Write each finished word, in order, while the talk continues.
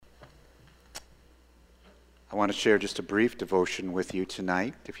I want to share just a brief devotion with you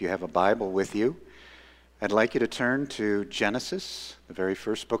tonight. If you have a Bible with you, I'd like you to turn to Genesis, the very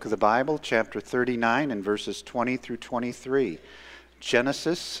first book of the Bible, chapter 39 and verses 20 through 23.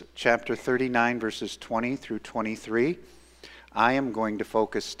 Genesis chapter 39, verses 20 through 23. I am going to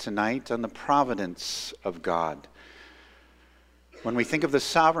focus tonight on the providence of God. When we think of the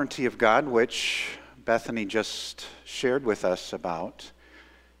sovereignty of God, which Bethany just shared with us about,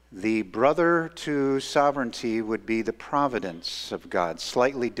 the brother to sovereignty would be the providence of God.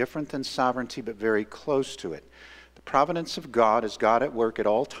 Slightly different than sovereignty, but very close to it. The providence of God is God at work at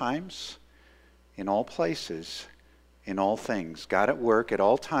all times, in all places, in all things. God at work at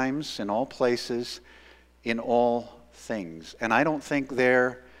all times, in all places, in all things. And I don't think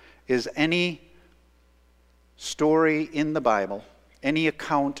there is any story in the Bible, any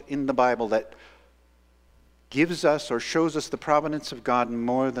account in the Bible that gives us or shows us the providence of God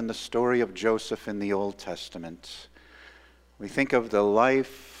more than the story of Joseph in the Old Testament. We think of the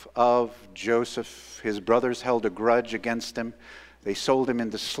life of Joseph. His brothers held a grudge against him. They sold him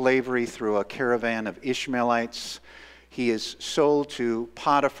into slavery through a caravan of Ishmaelites. He is sold to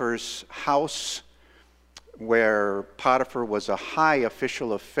Potiphar's house, where Potiphar was a high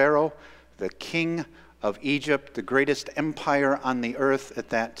official of Pharaoh, the king of Egypt, the greatest empire on the earth at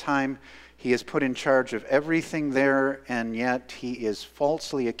that time. He is put in charge of everything there, and yet he is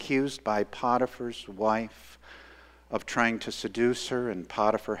falsely accused by Potiphar's wife of trying to seduce her, and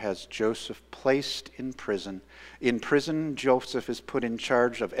Potiphar has Joseph placed in prison. In prison, Joseph is put in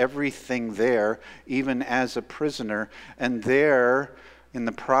charge of everything there, even as a prisoner, and there, in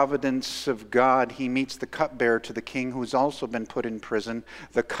the providence of God, he meets the cupbearer to the king, who's also been put in prison.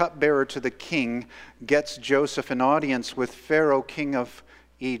 The cupbearer to the king gets Joseph an audience with Pharaoh, king of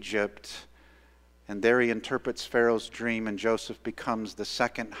Egypt. And there he interprets Pharaoh's dream, and Joseph becomes the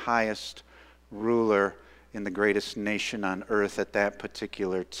second highest ruler in the greatest nation on earth at that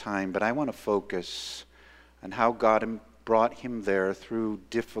particular time. But I want to focus on how God brought him there through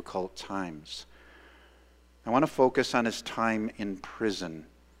difficult times. I want to focus on his time in prison.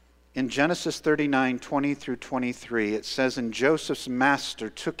 In Genesis 39, 20 through 23, it says, "And Joseph's master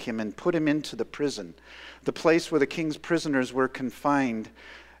took him and put him into the prison, the place where the king's prisoners were confined,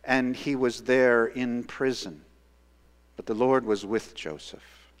 and he was there in prison. But the Lord was with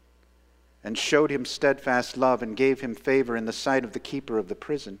Joseph, and showed him steadfast love, and gave him favor in the sight of the keeper of the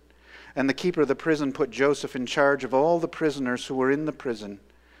prison. And the keeper of the prison put Joseph in charge of all the prisoners who were in the prison.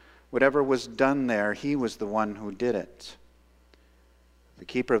 Whatever was done there, he was the one who did it. The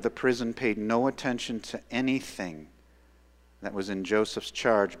keeper of the prison paid no attention to anything that was in Joseph's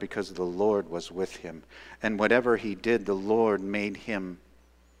charge, because the Lord was with him. And whatever he did, the Lord made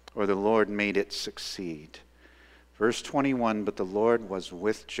it succeed." Verse 21, "But the Lord was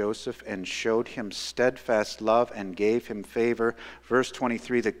with Joseph and showed him steadfast love and gave him favor." Verse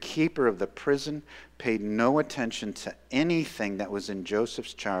 23, "The keeper of the prison paid no attention to anything that was in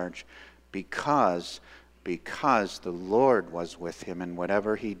Joseph's charge, because the Lord was with him, and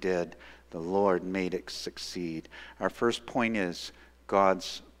whatever he did, the Lord made it succeed." Our first point is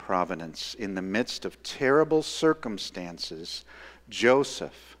God's providence. In the midst of terrible circumstances,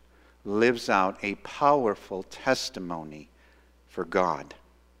 Joseph lives out a powerful testimony for God.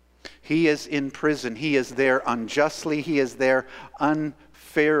 He is in prison. He is there unjustly. He is there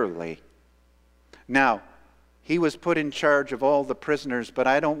unfairly. Now, he was put in charge of all the prisoners, but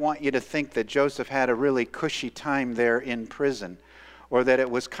I don't want you to think that Joseph had a really cushy time there in prison, or that it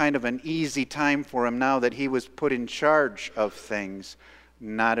was kind of an easy time for him now that he was put in charge of things.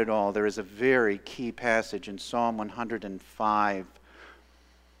 Not at all. There is a very key passage in Psalm 105.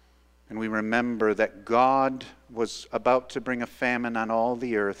 And we remember that God was about to bring a famine on all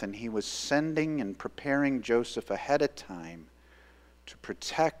the earth, and he was sending and preparing Joseph ahead of time to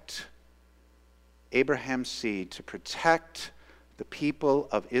protect Abraham's seed, to protect the people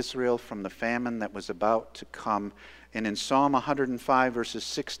of Israel from the famine that was about to come. And in Psalm 105, verses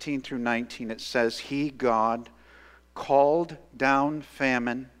 16 through 19, it says, "He, God, called down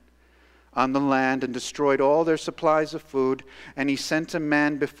famine on the land and destroyed all their supplies of food, and he sent a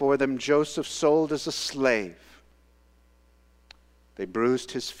man before them, Joseph, sold as a slave. They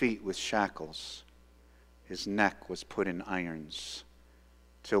bruised his feet with shackles. His neck was put in irons,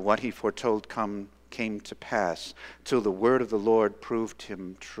 till what he foretold came to pass, till the word of the Lord proved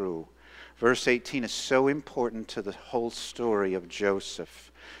him true." Verse 18 is so important to the whole story of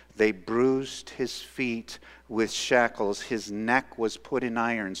Joseph. They bruised his feet with shackles. His neck was put in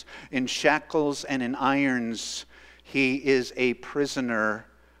irons. In shackles and in irons, he is a prisoner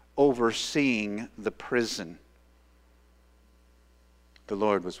overseeing the prison. The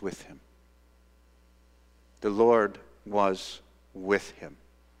Lord was with him. the Lord was with him.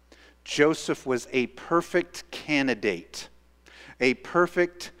 Joseph was a perfect candidate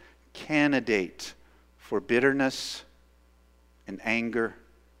for bitterness and anger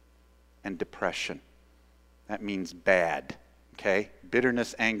and depression. That means bad, okay?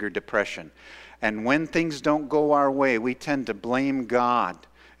 Bitterness, anger, depression. And when things don't go our way, we tend to blame God,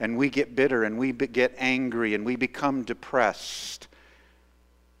 and we get bitter, and we get angry, and we become depressed.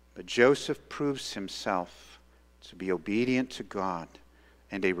 But Joseph proves himself to be obedient to God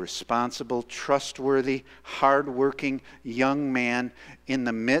and a responsible, trustworthy, hardworking young man in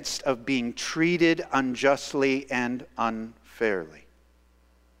the midst of being treated unjustly and unfairly.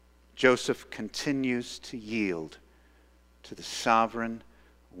 Joseph continues to yield to the sovereign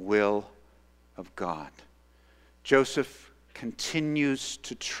will of God. Joseph continues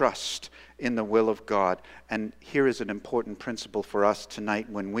to trust in the will of God. And here is an important principle for us tonight.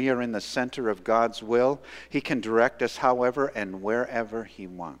 When we are in the center of God's will, He can direct us however and wherever He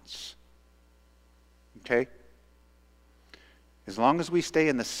wants. Okay? As long as we stay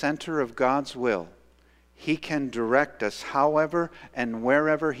in the center of God's will, He can direct us however and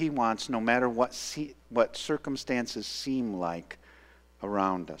wherever He wants, no matter what circumstances seem like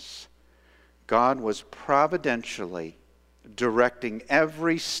around us. God was providentially directing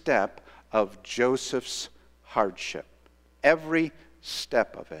every step of Joseph's hardship. Every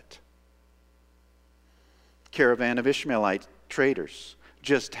step of it. Caravan of Ishmaelite traders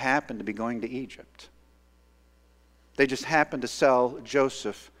just happened to be going to Egypt. They just happened to sell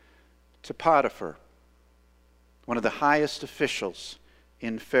Joseph to Potiphar, one of the highest officials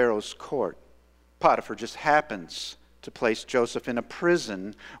in Pharaoh's court. Potiphar just happens to place Joseph in a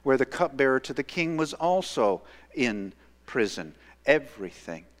prison where the cupbearer to the king was also in prison.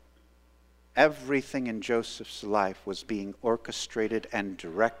 Everything in Joseph's life was being orchestrated and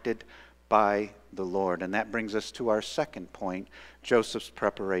directed by the Lord. And that brings us to our second point, Joseph's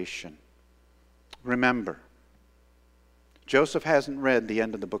preparation. Remember, Joseph hasn't read the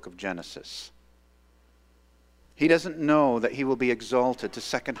end of the book of Genesis. He doesn't know that he will be exalted to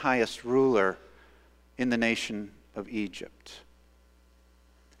second highest ruler in the nation of Egypt.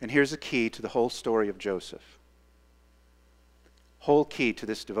 And here's the key to the whole story of Joseph. Whole key to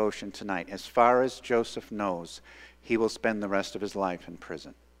this devotion tonight. As far as Joseph knows, he will spend the rest of his life in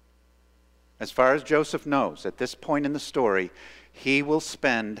prison. As far as Joseph knows, at this point in the story, he will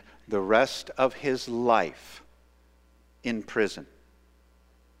spend the rest of his life in prison.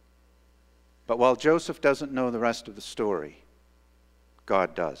 But while Joseph doesn't know the rest of the story,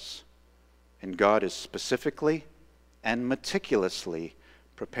 God does. And God is specifically and meticulously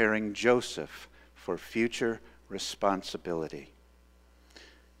preparing Joseph for future responsibility.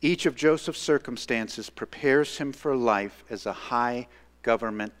 Each of Joseph's circumstances prepares him for life as a high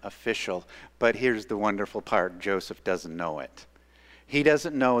government official. But here's the wonderful part: Joseph doesn't know it. He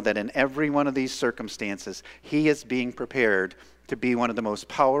doesn't know that in every one of these circumstances, he is being prepared to be one of the most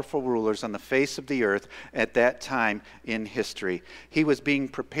powerful rulers on the face of the earth at that time in history. He was being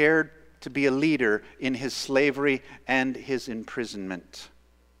prepared to be a leader in his slavery and his imprisonment.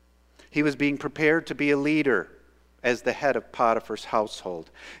 He was being prepared to be a leader as the head of Potiphar's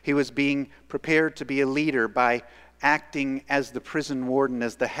household. He was being prepared to be a leader by acting as the prison warden,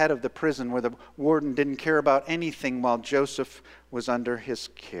 as the head of the prison, where the warden didn't care about anything while Joseph was under his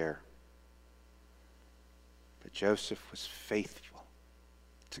care. But Joseph was faithful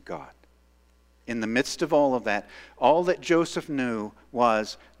to God. In the midst of all of that, all that Joseph knew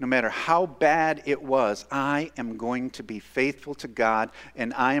was, no matter how bad it was, I am going to be faithful to God,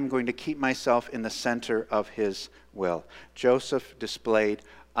 and I am going to keep myself in the center of His will. Joseph displayed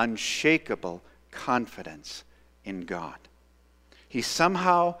unshakable confidence in God. He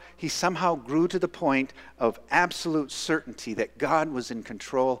somehow grew to the point of absolute certainty that God was in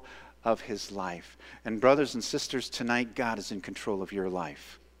control of his life. And brothers and sisters, tonight God is in control of your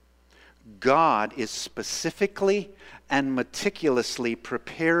life. God is specifically and meticulously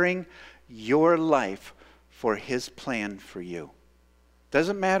preparing your life for His plan for you.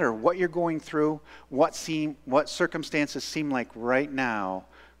 Doesn't matter what you're going through, what circumstances seem like right now,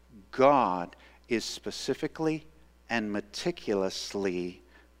 God is specifically and meticulously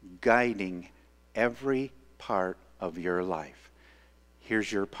guiding every part of your life.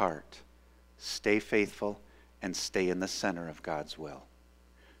 Here's your part. Stay faithful and stay in the center of God's will.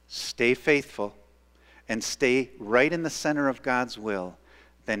 Stay faithful and stay right in the center of God's will.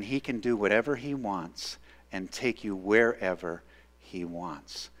 Then He can do whatever He wants and take you wherever He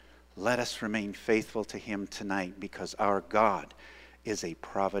wants. Let us remain faithful to Him tonight, because our God is a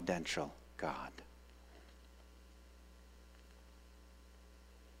providential God.